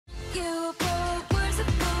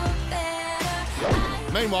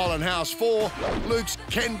Meanwhile, in House 4, Luke's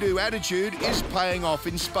can-do attitude is paying off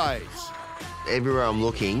in spades. Everywhere I'm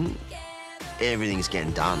looking, everything's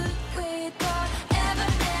getting done.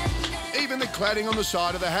 Even the cladding on the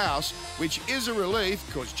side of the house, which is a relief,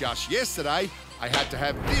 because just yesterday, I had to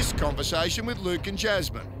have this conversation with Luke and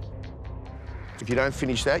Jasmine. If you don't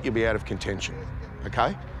finish that, you'll be out of contention,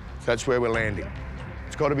 OK? So that's where we're landing.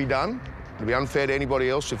 It's got to be done. It'll be unfair to anybody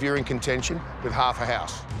else if you're in contention with half a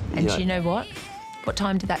house. And do you know what? What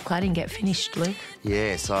time did that cladding get finished, Luke?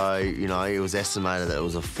 Yeah, so, you know, it was estimated that it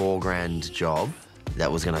was a $4,000 job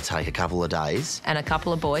that was going to take a couple of days. And a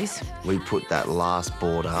couple of boys. We put that last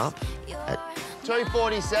board up at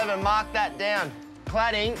 2:47, mark that down.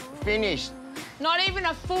 Cladding finished. Not even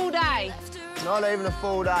a full day. Not even a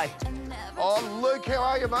full day. Oh, Luke, how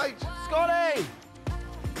are you, mate? Scotty!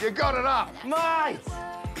 You got it up. Mate!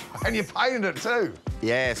 And you painted it too.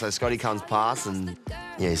 Yeah, so Scotty comes past and,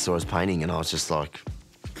 yeah, he saw us painting and I was just like,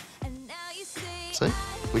 see,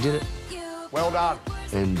 we did it. Well done.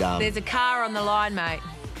 And There's a car on the line, mate.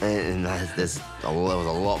 and there was a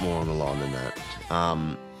lot more on the line than that.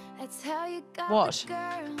 What?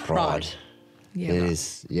 Pride. Yeah, It right.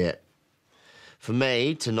 is, yeah. For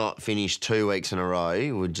me, to not finish 2 weeks in a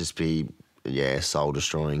row would just be, yeah,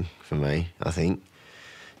 soul-destroying for me, I think.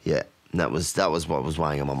 Yeah, that was what was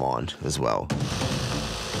weighing on my mind as well.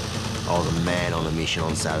 I was a man on a mission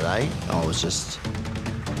on Saturday. I was just,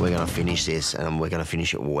 we're going to finish this and we're going to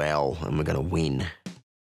finish it well and we're going to win.